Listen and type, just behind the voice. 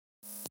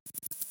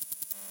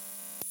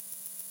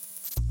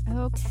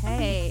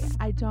Okay,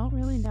 I don't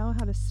really know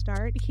how to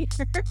start here,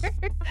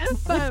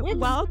 but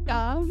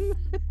welcome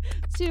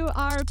to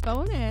our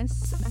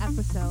bonus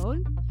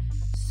episode.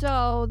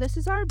 So, this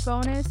is our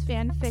bonus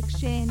fan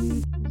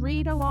fiction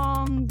read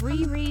along,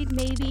 reread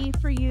maybe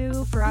for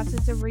you. For us,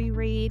 it's a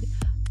reread,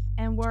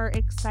 and we're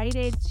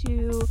excited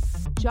to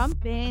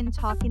jump in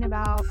talking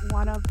about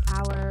one of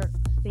our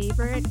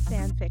favorite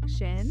fan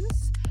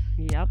fictions.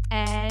 Yep.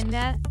 And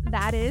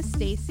that is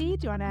Stacy.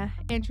 Do you want to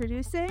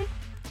introduce it?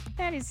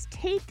 That is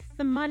Take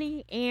the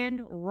Money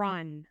and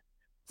Run.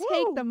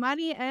 Take Woo! the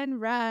Money and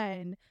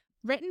Run.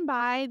 Written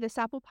by This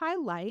Apple Pie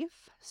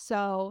Life.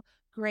 So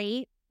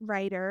great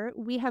writer.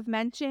 We have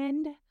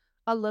mentioned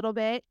a little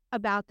bit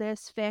about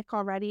this fic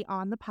already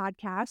on the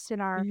podcast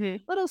in our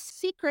little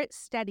secret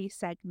study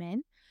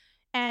segment.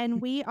 And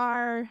we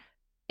are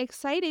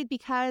excited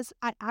because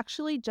I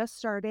actually just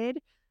started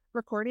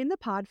recording the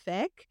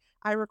podfic.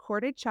 I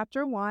recorded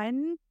chapter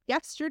 1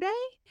 yesterday.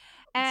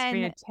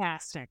 It's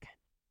fantastic.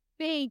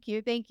 Thank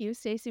you. Thank you.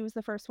 Stacy was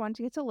the first one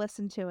to get to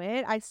listen to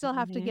it. I still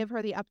have to give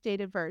her the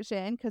updated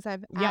version because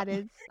I've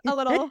added a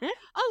little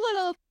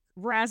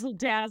razzle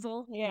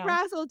dazzle. Yeah.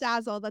 Razzle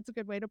dazzle. That's a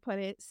good way to put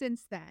it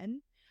since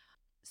then.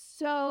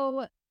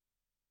 So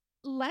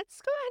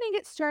let's go ahead and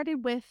get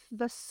started with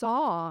the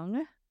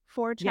song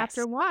for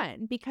chapter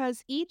 1,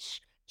 because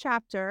each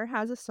chapter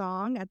has a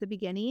song at the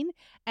beginning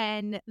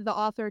and the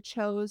author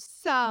chose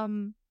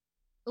some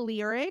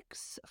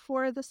lyrics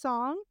for the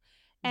song.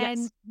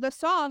 And the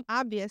song,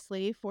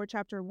 obviously, for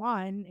chapter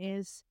 1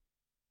 is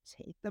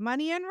Take the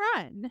Money and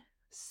Run.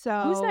 So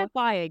who's that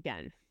by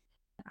again?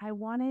 I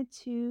wanted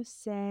to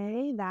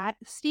say that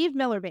Steve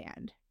Miller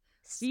Band.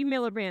 Steve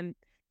Miller Band.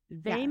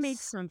 They make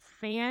some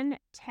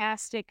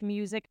fantastic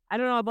music. I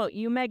don't know about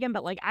you, Megan,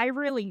 but I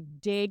really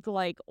dig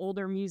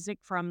older music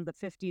from the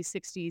 50s,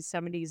 60s,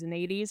 70s, and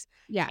 80s.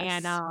 Yes.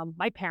 And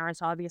my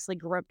parents obviously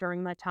grew up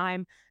during that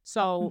time.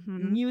 So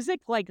music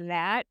like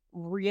that,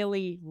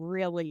 really,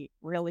 really,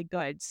 really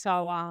good.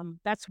 So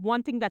that's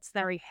one thing that's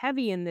very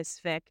heavy in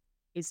this fic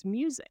is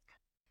music.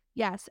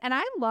 Yes. And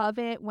I love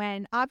it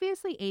when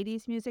obviously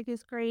 80s music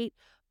is great,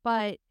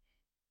 but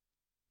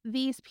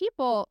these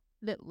people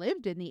that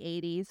lived in the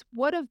 80s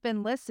would have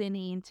been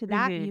listening to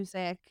that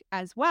music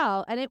as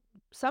well. And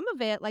some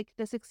of it, like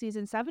the 60s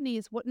and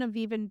 70s, wouldn't have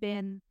even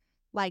been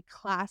like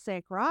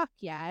classic rock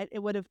yet. It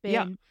would have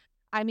been,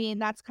 I mean,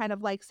 that's kind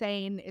of like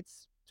saying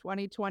it's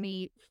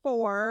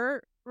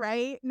 2024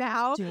 right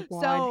now.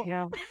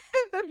 So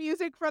the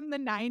music from the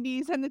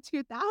 90s and the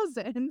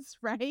 2000s,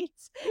 right?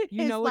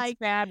 You know it's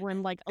bad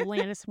when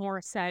Alanis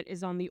Morissette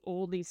is on the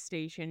oldies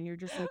station. You're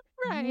just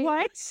like,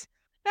 what?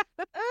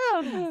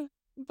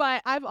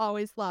 But I've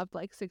always loved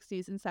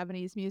 60s and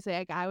 70s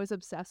music. I was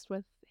obsessed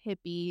with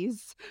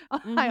hippies.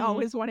 I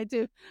always wanted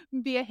to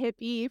be a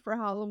hippie for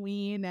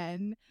Halloween,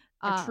 and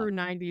a true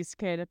 90s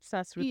kid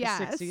obsessed with the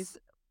 60s.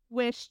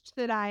 Wished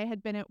that I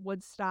had been at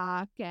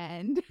Woodstock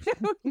and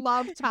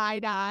loved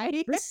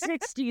tie-dye. The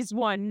 60s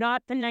one,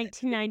 not the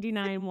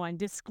 1999 one.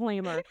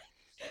 Disclaimer.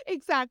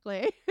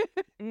 Exactly.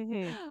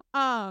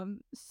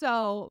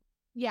 So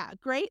yeah,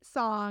 great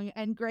song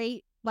and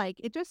great,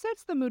 it just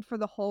sets the mood for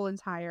the whole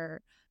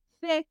entire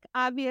fic.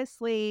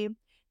 Obviously,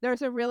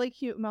 there's a really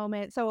cute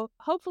moment. So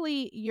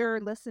hopefully you're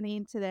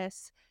listening to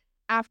this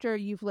after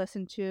you've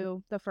listened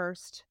to the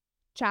first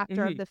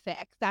chapter of the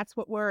fic. That's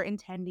what we're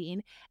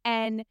intending.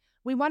 And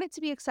we want it to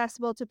be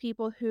accessible to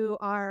people who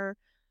are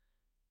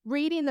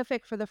reading the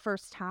fic for the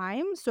first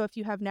time. So if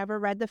you have never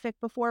read the fic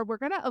before, we're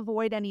going to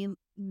avoid any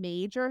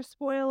major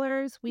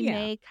spoilers. We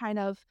may kind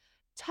of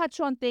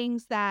touch on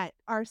things that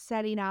are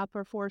setting up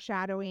or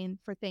foreshadowing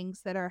for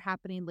things that are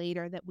happening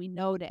later that we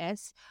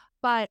notice.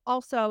 But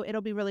also,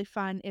 it'll be really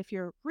fun if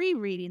you're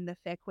rereading the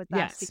fic with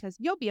us, because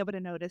you'll be able to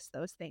notice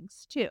those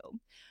things too.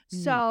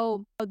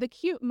 So the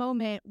cute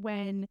moment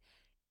when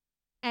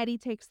Eddie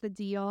takes the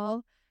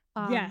deal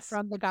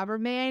from the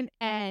government,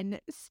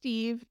 and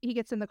Steve, he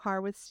gets in the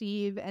car with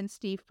Steve, and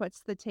Steve puts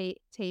the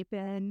tape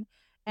in,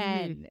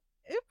 and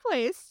it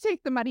plays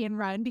Take the Money and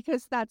Run,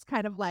 because that's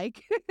kind of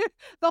like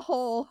the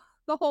whole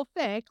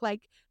fic.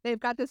 They've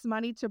got this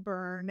money to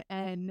burn,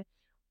 and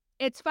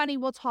it's funny,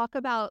 we'll talk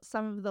about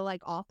some of the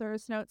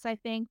author's notes, I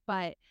think,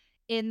 but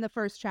in the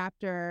first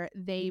chapter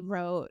they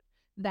wrote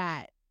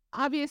that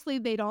obviously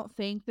they don't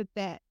think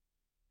that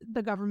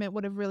the government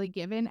would have really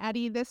given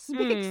Eddie this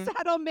big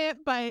settlement,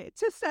 but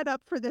to set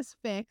up for this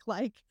fic,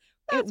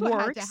 that's what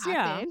had to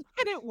happen.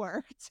 And it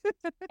worked.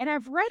 And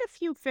I've read a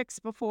few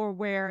fics before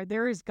where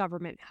there is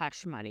government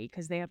hush money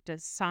because they have to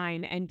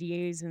sign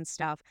NDAs and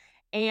stuff.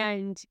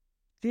 And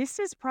this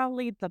is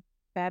probably the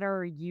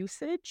better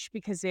usage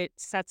because it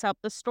sets up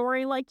the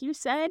story, like you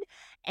said.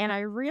 And I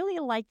really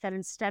like that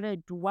instead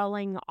of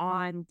dwelling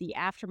on the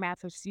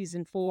aftermath of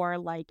season 4,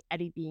 like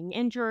Eddie being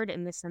injured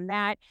and this and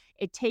that,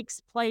 it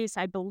takes place,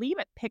 I believe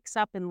it picks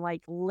up in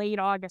late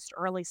August,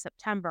 early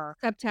September.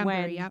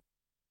 When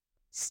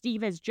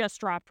Steve has just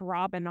dropped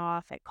Robin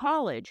off at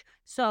college.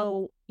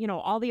 So,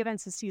 all the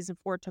events of season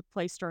 4 took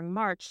place during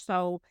March.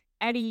 So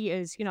Eddie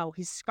is,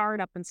 he's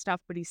scarred up and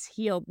stuff, but he's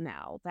healed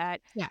now.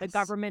 That the Yes.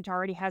 government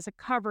already has a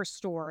cover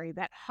story,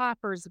 that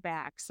Hopper's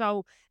back.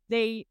 So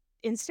they,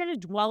 instead of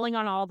dwelling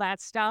on all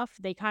that stuff,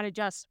 they kind of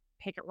just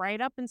pick it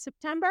right up in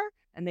September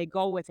and they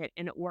go with it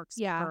and it works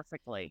Yeah.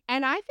 perfectly.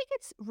 And I think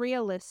it's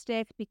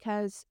realistic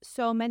because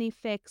so many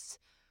fics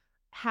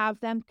have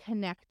them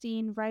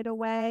connecting right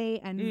away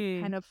and Mm,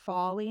 kind of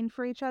falling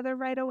for each other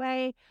right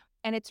away.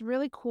 And it's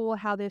really cool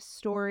how this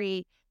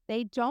story,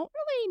 they don't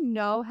really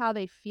know how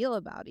they feel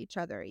about each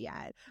other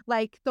yet.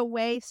 Like the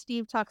way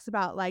Steve talks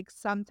about, like,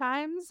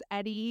 sometimes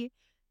Eddie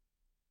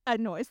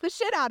annoys the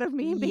shit out of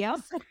me, yep.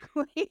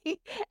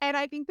 basically. And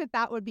I think that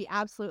that would be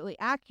absolutely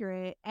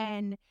accurate.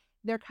 And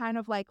they're kind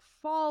of like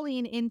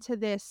falling into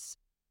this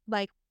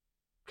like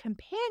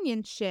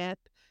companionship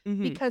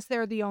Hmm. because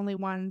they're the only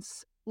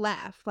ones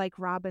left, like,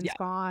 Robin's Yeah.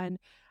 gone.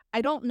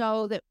 I don't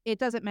know that it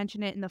doesn't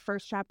mention it in the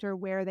first chapter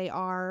where they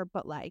are,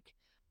 but, like,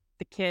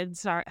 The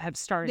kids have the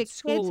started kids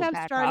school have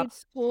back up. started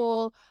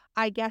school.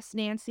 I guess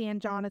Nancy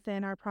and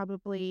Jonathan are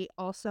probably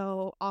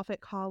also off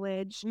at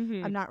college.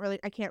 Hmm.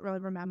 I can't really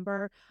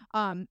remember.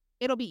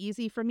 It'll be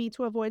easy for me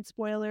to avoid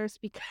spoilers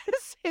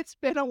because it's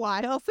been a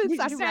while since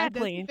I read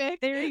this Exactly. fic,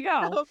 There you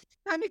go. so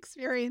I'm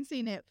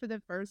experiencing it for the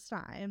first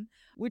time.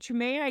 Which,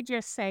 may I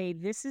just say,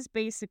 this is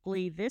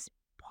basically this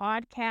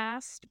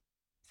podcast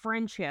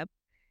friendship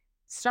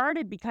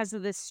started because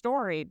of this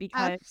story.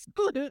 Because,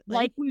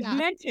 like Absolutely, we've yeah.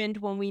 mentioned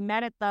when we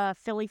met at the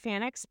Philly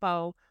Fan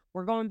Expo,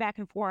 we're going back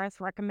and forth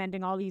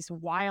recommending all these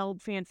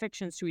wild fan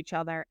fictions to each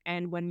other.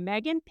 And when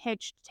Megan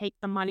pitched Take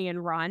the Money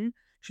and Run,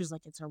 she was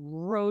like, it's a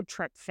road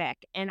trip fic.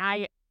 And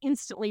I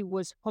instantly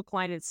was hook,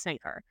 line, and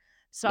sinker.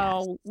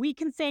 Yes. So we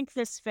can thank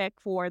this fic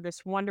for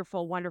this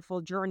wonderful,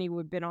 wonderful journey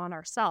we've been on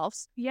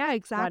ourselves. Yeah,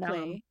 But,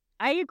 exactly.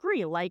 I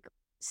agree, like,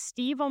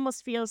 Steve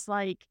almost feels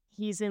like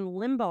he's in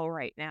limbo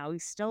right now.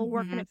 He's still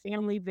working Mhm. at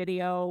Family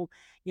Video.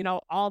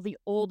 All the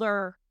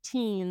older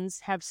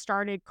teens have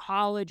started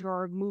college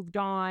or moved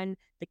on.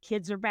 The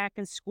kids are back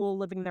in school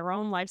living their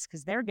own lives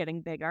because 'cause they're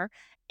getting bigger,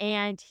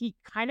 and he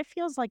kind of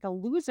feels like a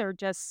loser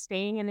just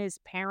staying in his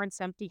parents'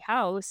 empty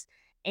house,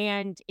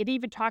 and it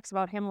even talks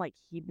about him, like,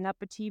 heating up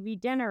a TV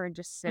dinner and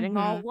just sitting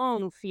all Mhm.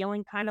 alone,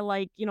 feeling kinda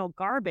like,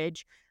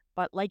 garbage.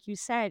 But like you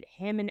said,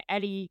 him and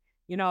Eddie,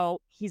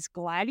 he's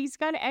glad he's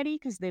got Eddie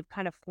because they've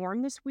kind of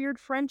formed this weird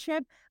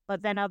friendship.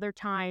 But then other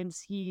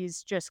times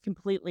he's just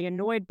completely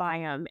annoyed by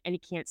him and he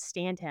can't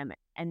stand him.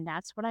 And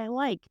that's what I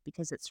like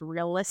because it's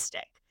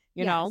realistic,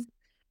 you know? Yes.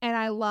 And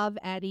I love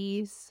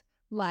Eddie's,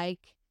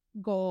 like,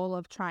 goal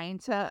of trying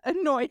to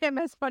annoy him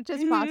as much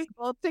as Mhm.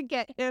 possible to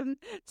get him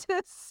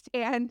to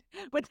stand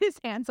with his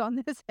hands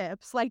on his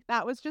hips. Like,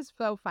 that was just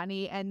so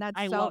funny, and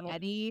that's I so love it.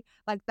 Eddie.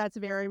 Like, that's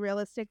very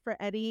realistic for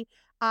Eddie.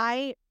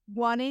 I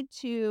wanted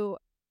to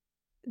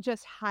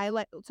just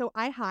highlight, so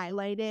I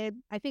highlighted,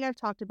 I think I've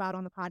talked about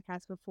on the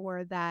podcast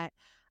before that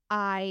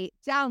I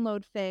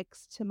download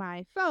fics to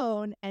my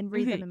phone and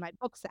read them Mhm. in my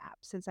books app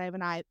since I have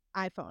an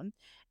iPhone.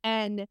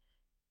 And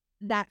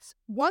that's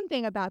one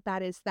thing about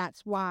that is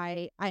that's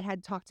why I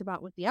had talked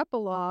about with the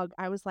epilogue.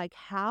 I was like,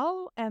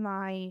 how am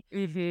I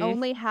Mhm.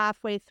 only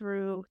halfway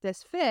through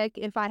this fic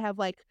if I have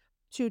like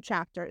two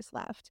chapters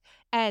left?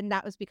 And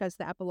that was because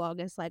the epilogue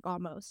is like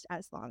almost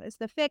as long as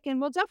the fic. And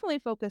we'll definitely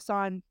focus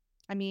on,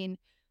 I mean,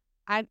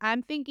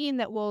 I'm thinking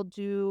that we'll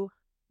do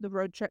the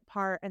road trip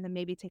part and then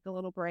maybe take a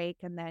little break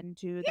and then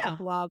do the Yeah.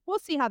 epilogue. We'll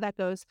see how that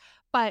goes.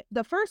 But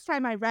the first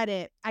time I read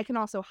it, I can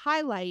also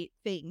highlight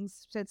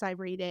things since I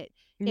read it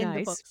in the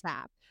Nice. books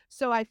app.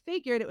 So I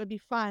figured it would be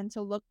fun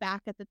to look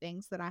back at the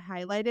things that I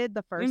highlighted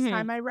the first Mhm.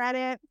 time I read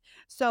it.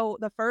 So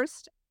the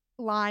first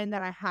line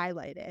that I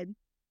highlighted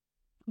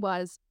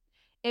was,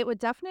 it would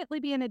definitely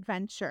be an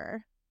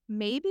adventure.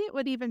 Maybe it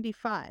would even be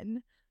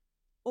fun.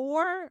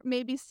 Or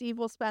maybe Steve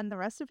will spend the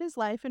rest of his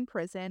life in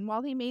prison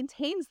while he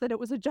maintains that it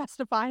was a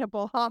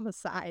justifiable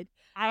homicide.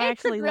 I It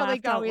could actually really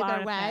laughed go out either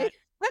loud at way. that.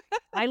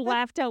 I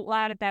laughed out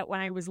loud at that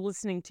when I was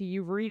listening to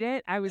you read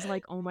it. I was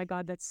like, "Oh my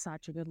god, that's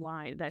such a good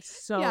line. That's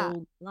Yeah,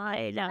 so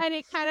good." and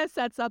it kinda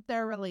sets up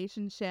their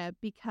relationship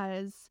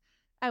because,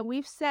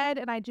 we've said,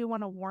 and I do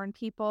wanna warn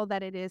people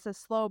that it is a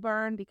slow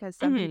burn because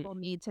some Mhm. people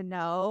need to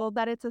know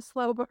that it's a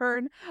slow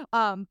burn,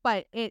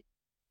 but it's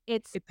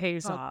It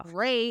pays a off.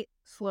 great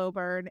slow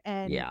burn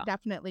and Yeah.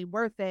 definitely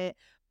worth it,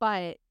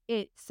 but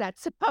it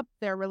sets up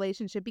their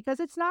relationship because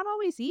it's not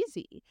always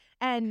easy,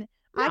 and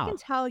I can No.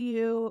 tell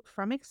you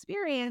from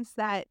experience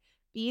that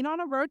being on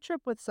a road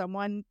trip with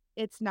someone,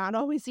 it's not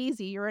always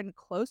easy. You're in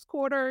close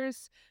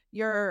quarters,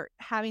 you're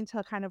having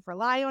to kind of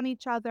rely on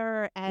each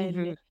other, and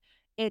Mhm.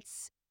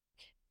 it's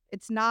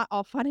it's not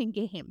all fun and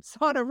games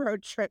on a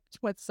road trip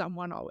with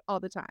someone all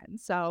the time,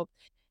 so,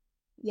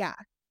 yeah.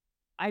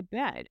 I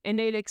bet. And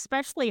it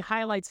especially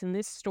highlights in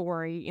this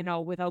story,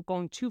 without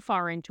going too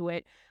far into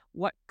it,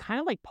 what kind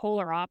of like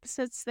polar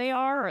opposites they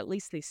are, or at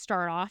least they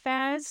start off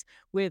as,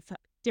 with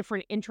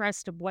different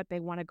interests of what they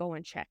want to go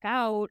and check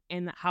out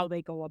and how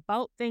they go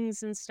about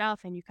things and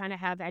stuff. And you kind of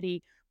have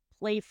Eddie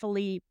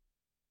playfully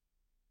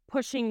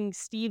pushing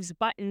Steve's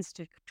buttons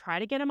to try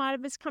to get him out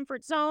of his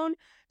comfort zone.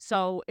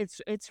 So it's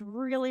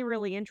really,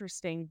 really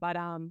interesting. But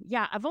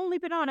yeah, I've only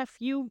been on a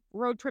few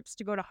road trips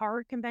to go to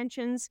horror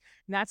conventions,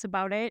 and that's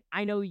about it.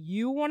 I know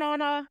you went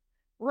on a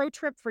road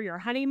trip for your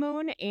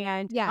honeymoon,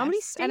 and how many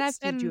Yes, and states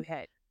did you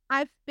hit?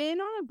 I've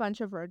been on a bunch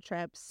of road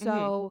trips, Hmm.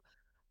 so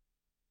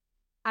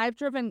I've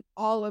driven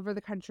all over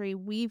the country.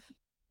 We've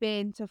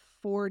been to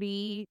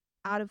 40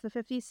 out of the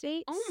 50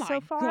 states Oh so my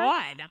far.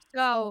 God.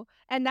 So,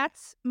 and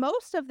that's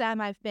most of them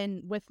I've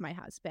been with my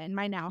husband,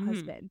 my now Hmm.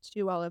 husband,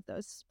 to all of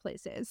those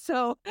places.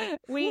 So,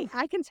 Phew.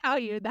 I can tell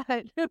you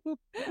that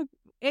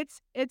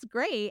it's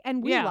great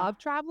and we Yeah, love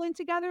traveling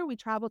together. We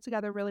travel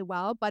together really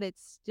well, but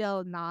it's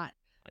still not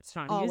it's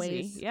not easy.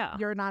 always Yeah.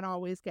 you're not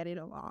always getting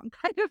along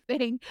kind of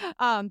thing.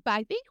 But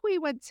I think we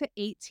went to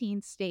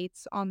 18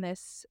 states on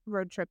this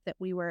road trip that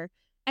we were,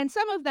 and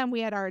some of them we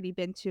had already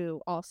been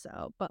to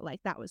also, but like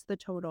that was the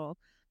total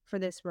for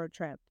this road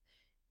trip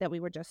that we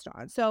were just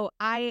on. So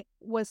I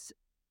was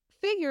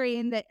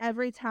figuring that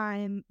every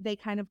time they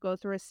kind of go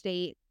through a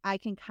state, I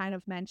can kind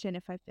of mention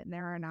if I've been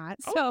there or not.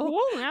 Oh, So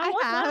cool. I I love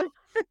that. have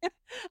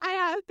I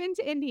have been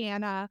to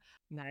Indiana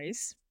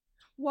Nice.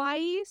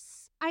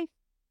 twice, I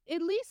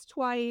at least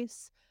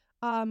twice,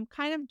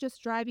 kind of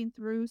just driving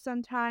through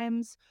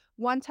sometimes.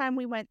 One time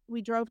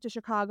we drove to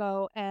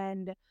Chicago,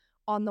 and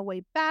on the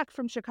way back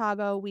from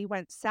Chicago, we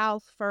went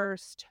south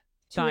first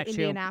to Got you.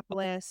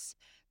 Indianapolis,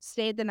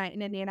 stayed the night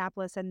in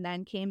Indianapolis, and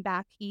then came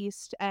back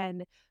east,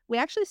 and we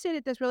actually stayed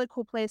at this really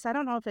cool place. I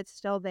don't know if it's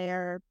still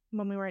there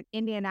when we were in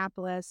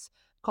Indianapolis,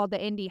 called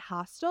the Indy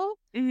Hostel.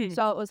 Hmm.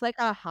 So it was like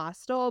a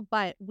hostel,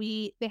 but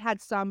they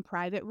had some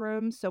private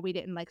rooms, so we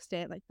didn't like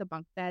stay at like the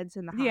bunk beds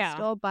in the Yeah.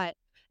 hostel, but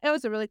it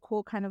was a really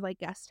cool kind of like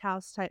guest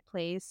house type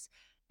place.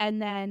 And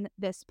then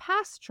this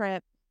past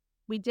trip,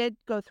 we did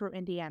go through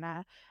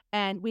Indiana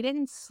and we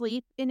didn't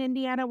sleep in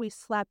Indiana. We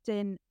slept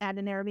in at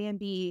an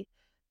Airbnb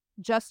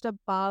just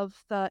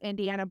above the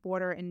Indiana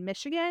border in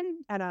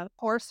Michigan at a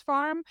horse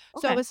farm.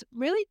 So it Okay. was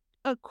really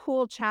a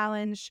cool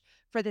challenge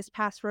for this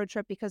past road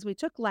trip because we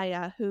took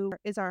Leia, who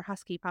is our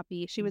husky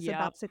puppy. She was Yep.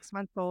 about 6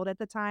 months old at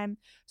the time.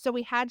 So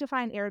we had to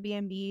find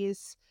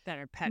Airbnbs, That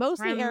are pet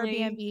mostly friendly.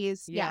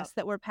 Airbnbs, Yep. yes,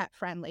 that were pet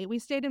friendly. We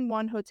stayed in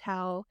one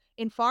hotel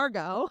in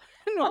Fargo,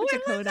 Oh, North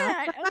I love Dakota.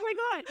 that. Oh my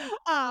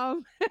God.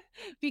 um,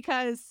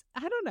 because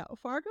I don't know,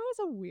 Fargo is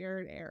a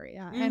weird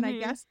area. And I Hmm.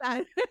 guess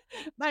that,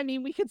 I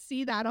mean, we could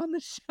see that on the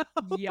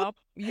show. Yep.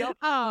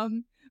 Yep.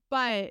 Um,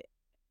 but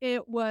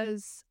it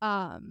was,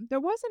 there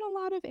wasn't a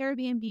lot of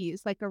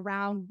Airbnbs, like,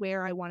 around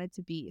where I wanted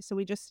to be, so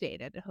we just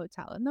stayed at a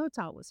hotel, and the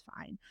hotel was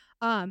fine.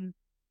 Um,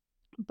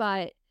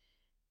 but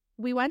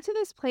we went to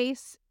this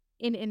place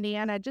in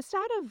Indiana just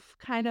out of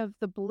kind of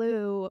the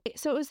blue.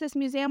 So it was this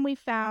museum we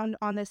found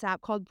on this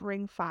app called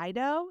Bring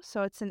Fido.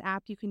 So it's an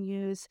app you can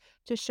use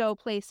to show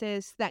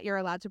places that you're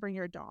allowed to bring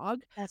your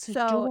dog. That's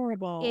So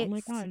adorable. Oh my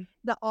it's God.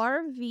 the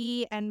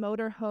RV and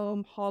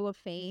Motorhome Hall of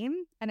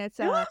Fame, and it's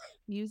a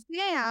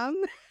museum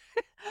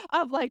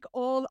of like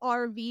old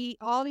RV,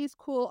 all these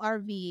cool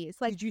RVs,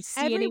 like Did you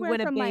see any everywhere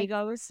from like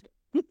Winnebagos?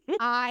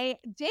 I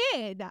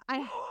did. I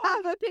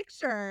have a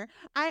picture.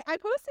 I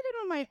posted it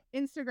on my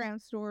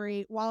Instagram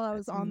story while I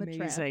was That's on the trip.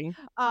 amazing.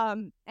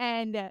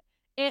 And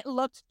it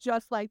looked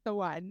just like the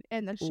one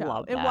in the show.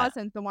 Love It that.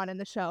 wasn't the one in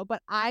the show,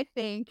 but I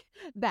think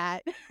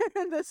that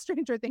the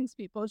Stranger Things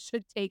people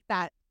should take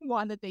that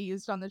one that they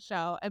used on the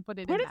show and put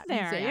it Put in it that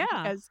there. museum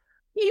Yeah. because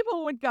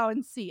people would go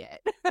and see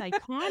it.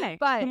 Iconic.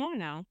 But Come on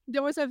now.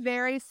 there was a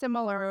very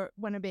similar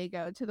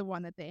Winnebago to the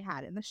one that they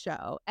had in the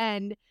show,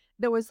 and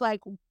there was,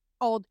 like,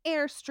 old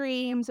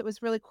Airstreams. It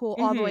was really cool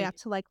all the way Hmm. up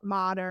to, like,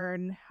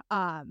 modern,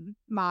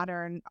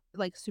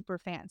 like, super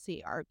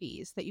fancy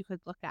RVs that you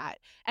could look at,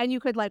 and you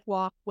could, like,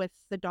 walk with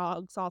the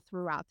dogs all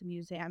throughout the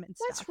museum and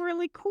That's stuff.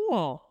 really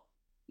cool.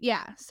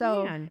 Yeah,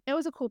 so Man. it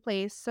was a cool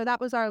place. So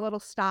that was our little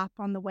stop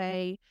on the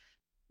way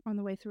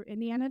through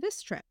Indiana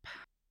this trip.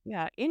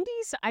 Yeah,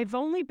 Indies, I've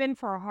only been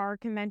for a horror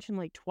convention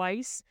like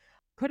twice.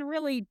 Couldn't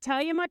really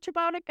tell you much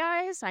about it,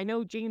 guys. I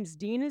know James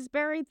Dean is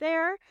buried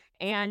there,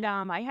 and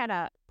I had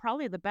a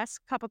probably the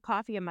best cup of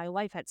coffee in my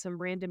life at some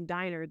random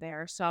diner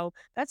there. So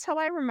that's how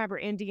I remember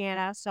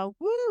Indiana. So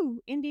woo,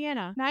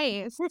 Indiana.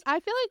 Nice. I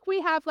feel like we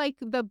have, like,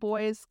 the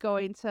boys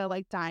going to,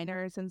 like,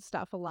 diners and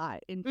stuff a lot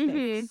in Hmm.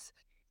 Fix.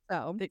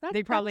 So They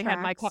that probably had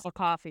my cup tracks. of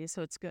coffee,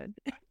 so it's good.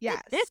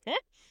 Yes.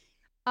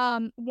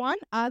 One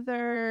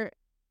other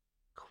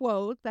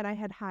quote that I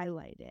had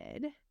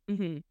highlighted,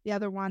 Hmm. the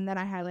other one that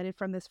I highlighted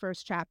from this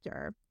first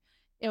chapter,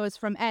 it was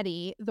from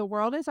Eddie. "The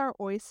world is our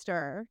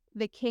oyster,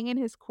 the king and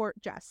his court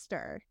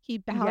jester. He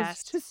bows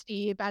Yes. to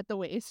Steve at the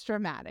waist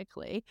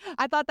dramatically."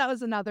 I thought that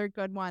was another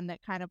good one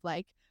that kind of,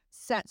 like,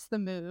 sets the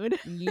mood.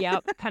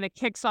 Yep, kind of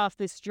kicks off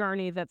this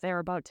journey that they're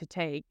about to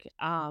take.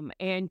 And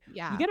you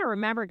Yeah. got to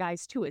remember,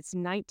 guys, too, it's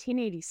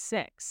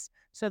 1986.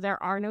 So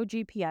there are no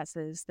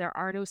GPSs, there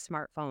are no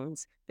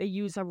smartphones. They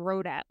use a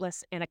road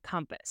atlas and a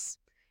compass.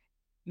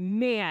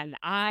 Man,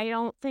 I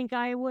don't think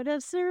I would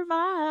have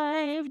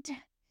survived.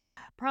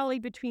 Probably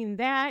between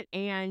that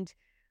and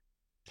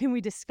can we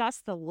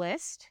discuss the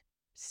list?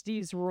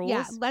 Steve's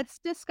Yeah, rules. let's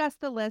discuss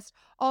the list.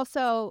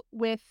 Also,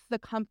 with the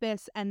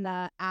compass and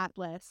the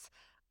atlas,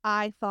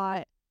 I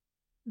thought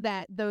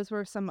that those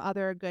were some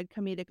other good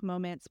comedic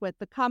moments. With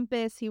the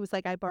compass, he was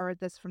like, "I borrowed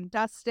this from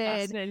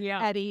Dustin." Dustin,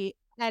 yeah.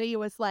 Eddie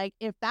was like,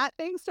 "If that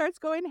thing starts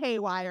going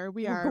haywire,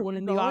 we We're are going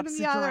in the going in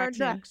the opposite other direction.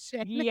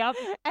 direction." Yep.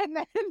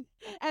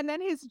 And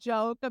then his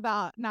joke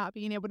about not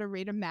being able to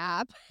read a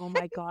map, Oh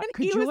my god. and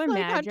he Could was you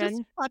like, "I'm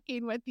just imagine?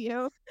 fucking with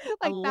you." I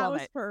Like, that love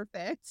was it.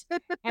 perfect.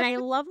 And I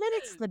love that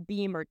it's the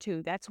Beamer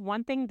too. That's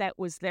one thing that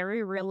was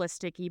very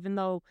realistic, even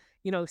though,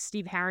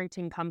 Steve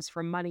Harrington comes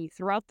from money.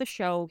 Throughout the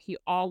show, he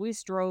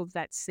always drove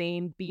that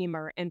same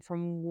Beamer. And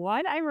from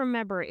what I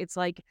remember, it's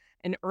like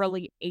an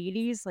early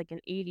 80s, like an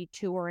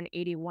 82 or an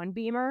 81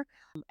 Beamer.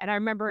 And I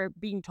remember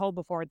being told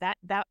before that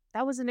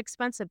was an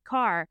expensive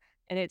car.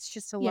 And it's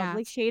just a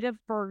lovely Yes. shade of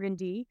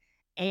burgundy.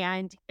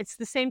 And it's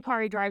the same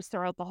car he drives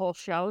throughout the whole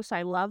show. So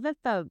I love that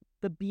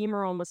the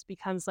Beamer almost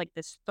becomes like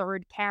this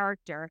third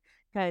character,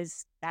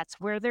 'cause that's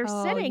where they're Oh,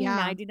 sitting yeah.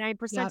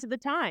 99% Yep. of the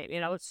time,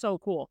 it's so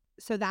cool.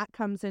 So that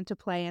comes into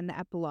play in the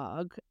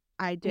epilogue.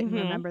 I didn't Mhm.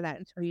 remember that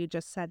until you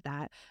just said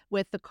that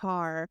with the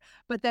car.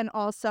 But then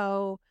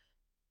also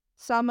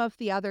some of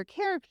the other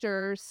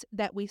characters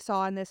that we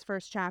saw in this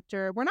first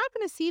chapter, we're not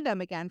going to see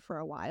them again for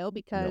a while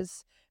Nope.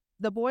 because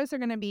the boys are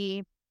going to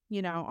be,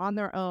 on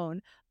their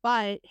own.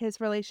 But his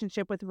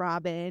relationship with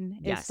Robin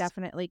is Yes.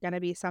 definitely going to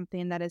be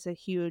something that is a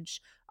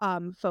huge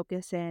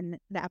focus in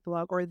the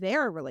epilogue, or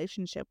their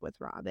relationship with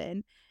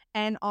Robin.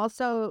 And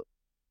also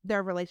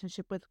their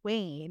relationship with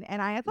Wayne.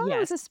 And I thought it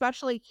was Yes.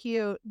 especially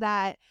cute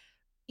that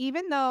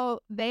even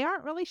though they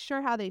aren't really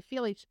sure how they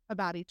feel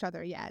about each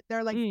other yet,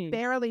 they're, like, Mm.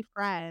 barely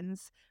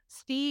friends.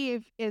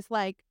 Steve is,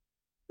 like,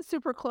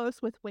 super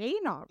close with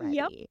Wayne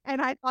Yep. already,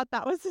 and I thought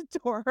that was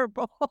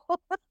adorable.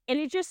 And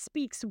it just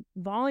speaks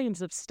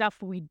volumes of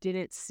stuff we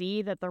didn't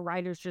see that the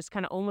writers just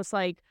kinda almost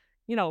like,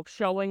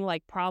 showing,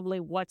 like, probably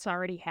what's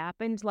already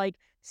happened. Like,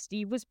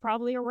 Steve was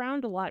probably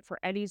around a lot for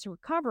Eddie's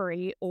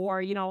recovery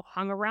or,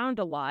 hung around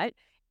a lot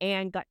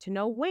and got to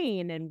know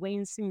Wayne, and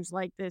Wayne seems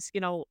like this,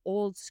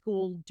 old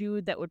school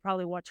dude that would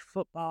probably watch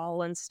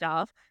football and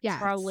stuff. He's Yes.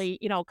 probably,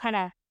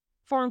 kinda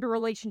formed a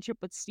relationship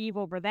with Steve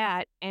over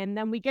that, and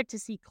then we get to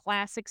see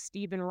classic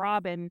Steve and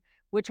Robin,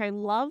 which I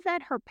love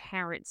that her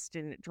parents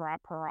didn't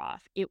drop her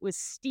off. It was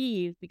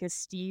Steve, because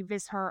Steve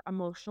is her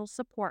emotional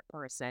support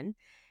person.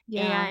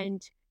 Yeah.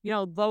 And,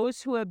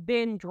 those who have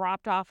been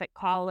dropped off at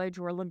college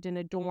or lived in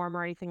a dorm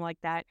or anything like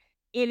that,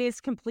 it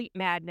is complete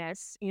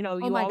madness.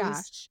 Oh You my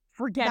always gosh.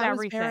 forget That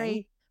was everything.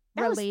 very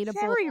That was relatable,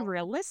 very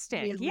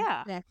realistic.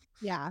 Yeah. realistic.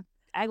 Yeah.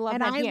 I love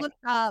And that. I Yeah.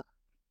 looked up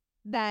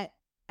that,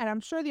 and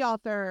I'm sure the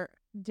author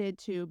did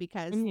too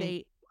because Mhm.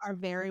 they are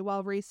very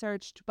well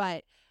researched,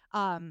 but,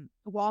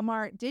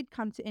 Walmart did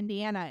come to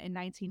Indiana in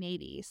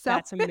 1980, so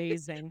That's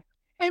amazing.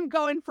 I'm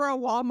going for a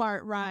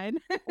Walmart run.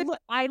 Look,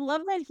 I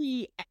love that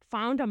he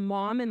found a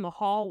mom in the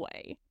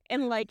hallway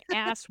and, like,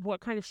 asked,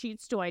 "What kind of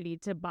sheets do I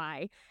need to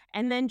buy?"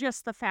 And then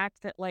just the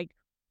fact that, like,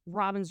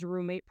 Robin's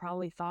roommate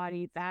probably thought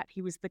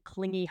he was the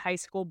clingy high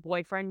school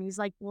boyfriend. He's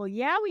like, "Well,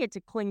 yeah, we had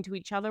to cling to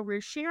each other.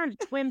 We're sharing a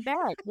twin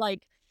bed."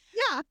 Like,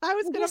 Yeah, I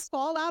was I gonna just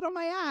fall out on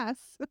my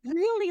ass.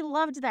 really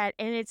loved that,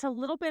 and it's a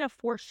little bit of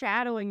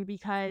foreshadowing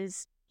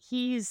because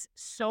he's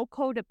so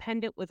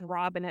codependent with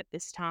Robin at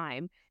this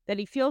time that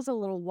he feels a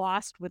little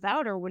lost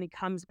without her when he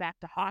comes back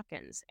to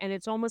Hawkins, and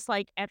it's almost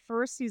like at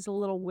first he's a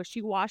little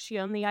wishy-washy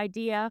on the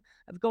idea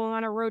of going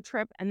on a road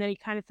trip, and then he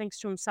kinda thinks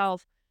to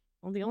himself,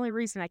 "Well, the only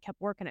reason I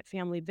kept working at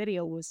Family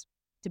Video was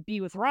to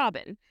be with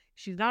Robin.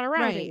 She's not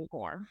around Right.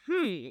 anymore.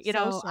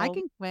 So, I So."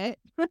 can quit.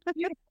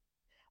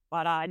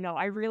 But, no,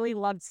 I really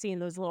loved seeing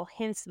those little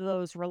hints of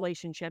those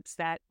relationships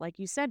that, like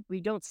you said, we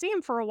don't see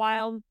him for a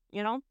while?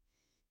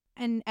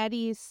 And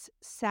Eddie's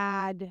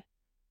sad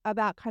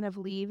about kind of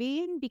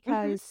leaving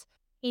Mhm. because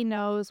he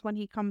knows when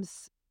he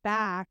comes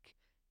back,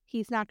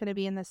 he's not gonna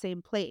be in the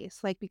same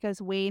place, like,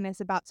 because Wayne is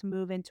about to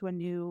move into a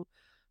new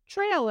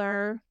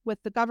trailer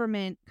with the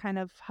government kind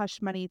of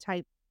hush money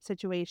type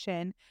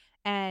situation,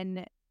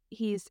 and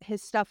his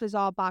stuff is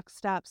all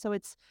boxed up, so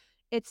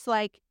it's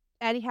like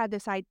Eddie had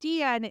this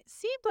idea, and it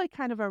seemed like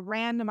kind of a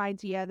random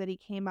idea that he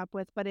came up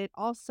with, but it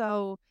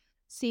also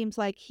seems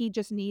like he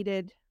just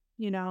needed,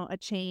 a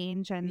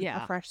change and a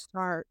Yeah. fresh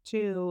start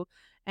too,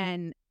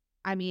 and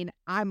I mean,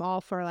 I'm all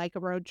for, like, a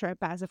road trip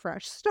as a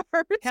fresh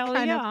start Hell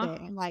kind of yeah.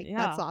 thing, like,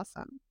 that's Yeah.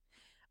 awesome.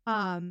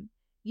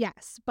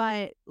 Yes,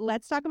 but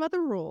let's talk about the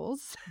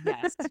rules.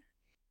 Yes.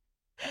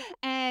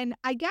 And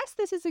I guess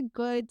this is a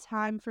good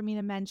time for me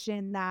to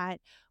mention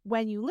that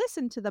when you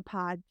listen to the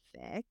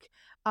podfic,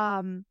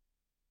 um,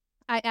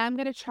 I am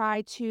gonna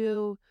try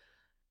to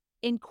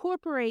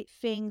incorporate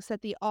things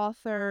that the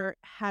author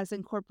has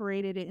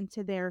incorporated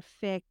into their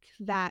fic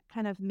that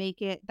kind of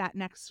make it that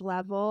next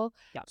level.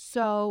 Yep.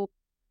 So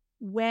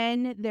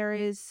when there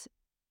is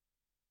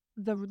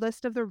the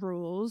list of the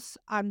rules,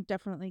 I'm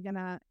definitely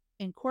gonna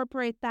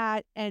incorporate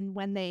that, and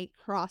when they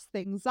cross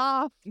things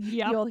off,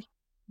 Yep. you'll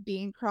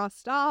being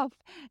crossed off,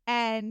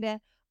 and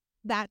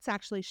that's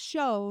actually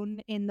shown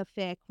in the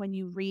fic when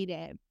you read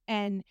it,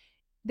 and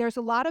there's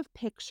a lot of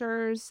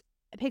pictures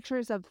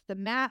of the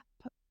map,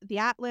 the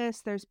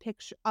atlas, there's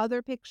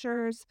other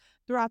pictures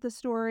throughout the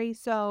story,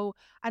 so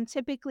I'm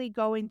typically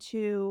going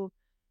to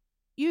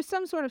use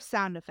some sort of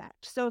sound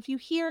effect. So if you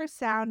hear a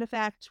sound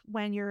effect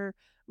when you're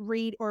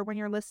when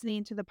you're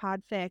listening to the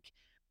podfic,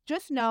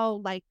 just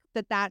know like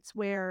that's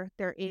where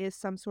there is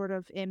some sort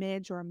of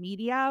image or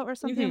media or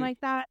something Mhm. like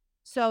that.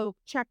 So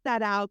check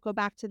that out. Go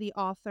back to the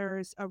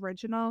author's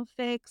original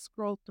fic,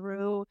 scroll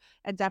through,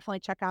 and definitely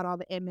check out all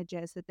the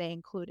images that they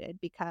included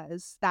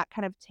because that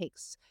kind of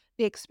takes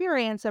the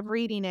experience of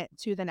reading it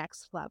to the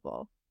next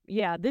level.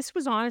 Yeah, this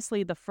was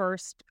honestly the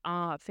first,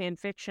 fan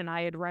fiction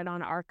I had read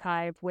on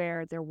Archive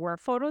where there were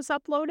photos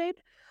uploaded,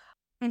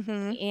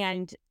 Hmm.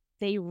 and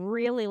they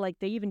really like,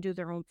 they even do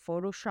their own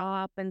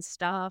Photoshop and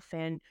stuff,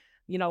 and,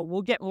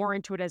 we'll get more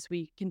into it as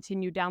we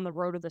continue down the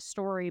road of the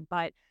story,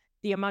 but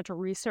the amount of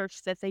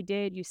research that they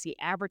did, you see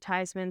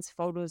advertisements,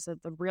 photos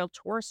of the real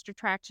tourist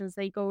attractions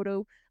they go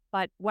to,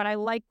 but what I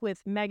like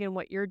with Megan,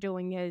 what you're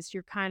doing is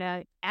you're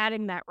kinda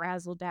adding that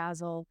razzle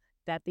dazzle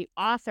that the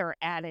author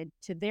added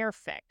to their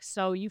fic,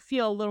 so you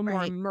feel a little more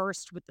Right.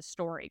 immersed with the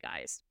story,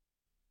 guys.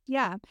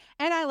 Yeah,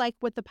 and I like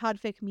with the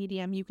Podfic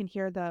medium, you can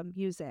hear the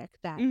music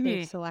that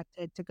they've Mhm.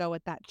 selected to go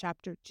with that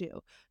chapter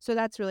too. So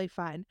that's really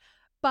fun.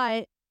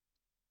 But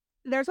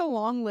there's a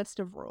long list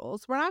of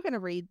rules. We're not gonna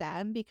read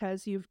them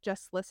because you've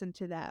just listened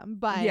to them,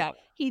 but Yeah.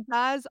 he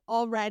does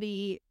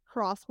already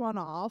cross one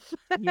off.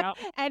 Yep.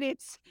 And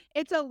it's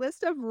a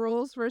list of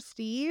rules for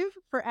Steve.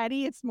 For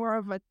Eddie, it's more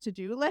of a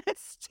to-do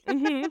list.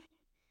 Mhm.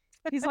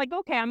 He's like,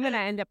 "Okay, I'm gonna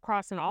end up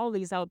crossing all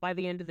these out by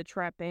the end of the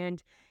trip,"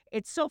 and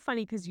it's so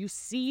funny because you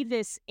see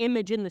this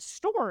image in the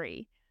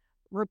story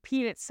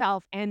repeat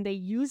itself, and they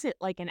use it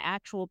like an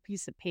actual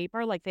piece of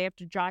paper, like, they have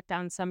to jot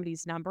down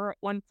somebody's number at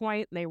one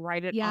point, and they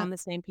write it Yeah, on the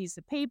same piece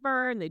of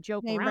paper, and they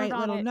joke they around write on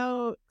little it.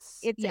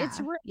 notes. It's Yeah,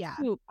 really yeah.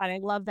 cute, but I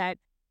love that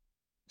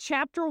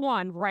chapter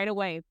 1, right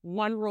away,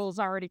 1 rule's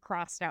already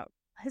crossed out.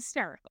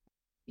 Hysterical.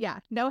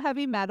 Yeah, no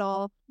heavy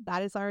metal,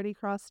 that is already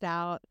crossed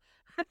out.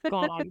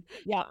 Gone.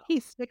 Yeah. He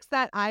sticks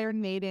that Iron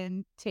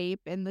Maiden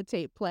tape in the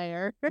tape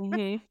player,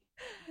 Mhm.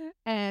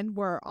 and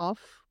we're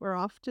off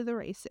to the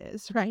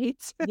races,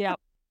 right? Yep.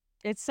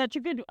 It's such a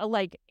good,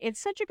 it's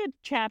such a good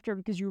chapter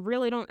because you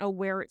really don't know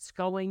where it's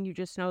going. You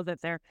just know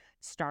that they're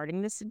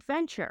starting this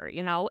adventure,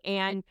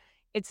 and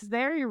it's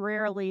very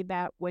rarely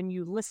that when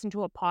you listen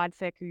to a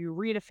podfic or you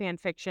read a fan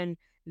fiction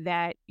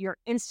that you're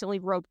instantly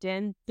roped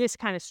in. This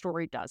kind of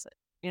story does it,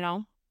 you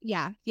know?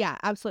 Yeah, yeah,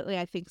 absolutely,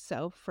 I think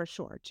so, for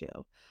sure,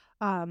 too.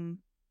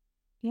 Um,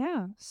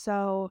 yeah,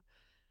 so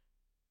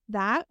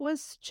that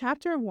was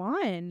chapter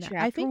 1. I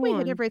Chapter think we hit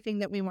one. everything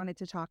that we wanted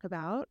to talk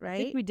about, I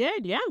think right? we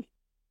did. Yeah.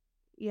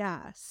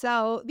 Yeah,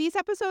 so these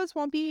episodes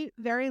won't be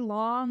very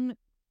long.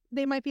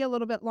 They might be a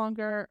little bit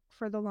longer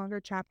for the longer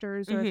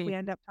chapters or if Hmm. we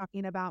end up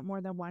talking about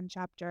more than one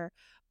chapter,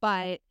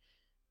 but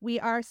we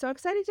are so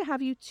excited to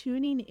have you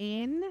tuning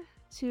in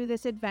to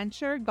this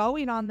adventure,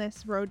 going on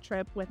this road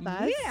trip with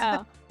us.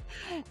 Yeah.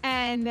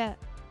 And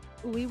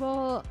we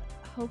will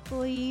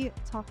hopefully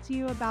talk to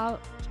you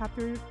about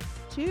chapter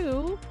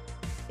 2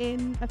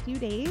 in a few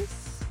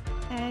days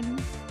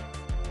and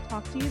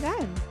talk to you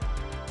then.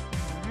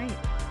 All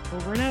right.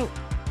 Over and out.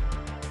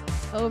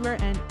 Over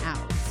and out.